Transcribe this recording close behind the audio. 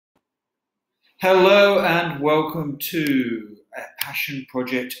Hello and welcome to a passion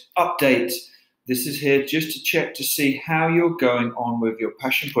project update. This is here just to check to see how you're going on with your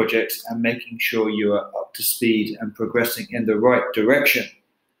passion projects and making sure you are up to speed and progressing in the right direction.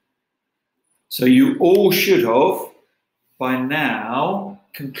 So you all should have by now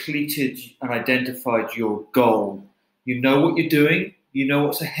completed and identified your goal. You know what you're doing, you know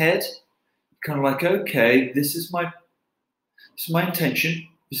what's ahead. Kind of like, okay, this is my intention,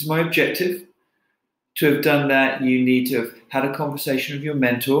 this is my objective. To have done that, you need to have had a conversation with your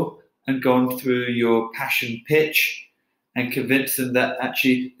mentor and gone through your passion pitch and convinced them that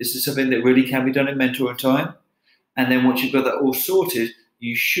actually this is something that really can be done in mentor time. And then once you've got that all sorted,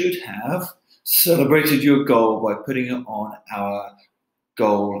 you should have celebrated your goal by putting it on our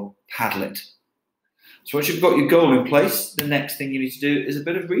goal Padlet. So once you've got your goal in place, the next thing you need to do is a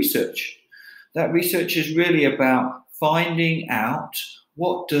bit of research. That research is really about finding out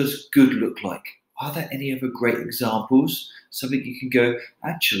what does good look like. Are there any other great examples? Something you can go,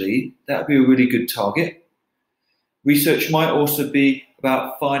 actually, that would be a really good target. Research might also be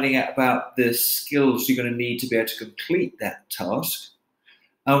about finding out about the skills you're going to need to be able to complete that task.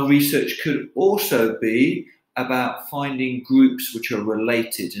 And research could also be about finding groups which are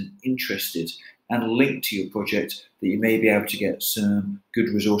related and interested and linked to your project that you may be able to get some good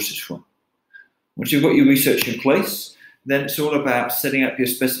resources from. Once you've got your research in place, then it's all about setting up your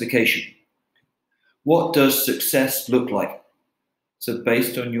specification. What does success look like? So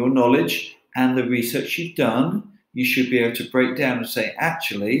based on your knowledge and the research you've done, you should be able to break down and say,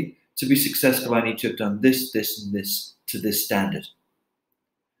 actually, to be successful, I need to have done this, this, and this to this standard.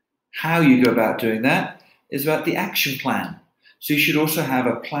 How you go about doing that is about the action plan. So you should also have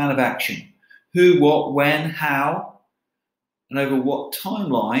a plan of action. Who, what, when, how, and over what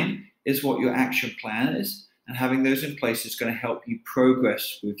timeline is what your action plan is. And having those in place is going to help you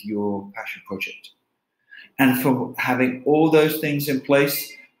progress with your passion project. And from having all those things in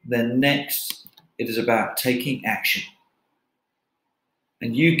place, then next it is about taking action.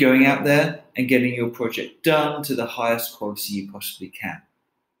 And you going out there and getting your project done to the highest quality you possibly can.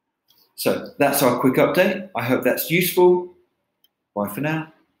 So that's our quick update. I hope that's useful. Bye for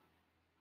now.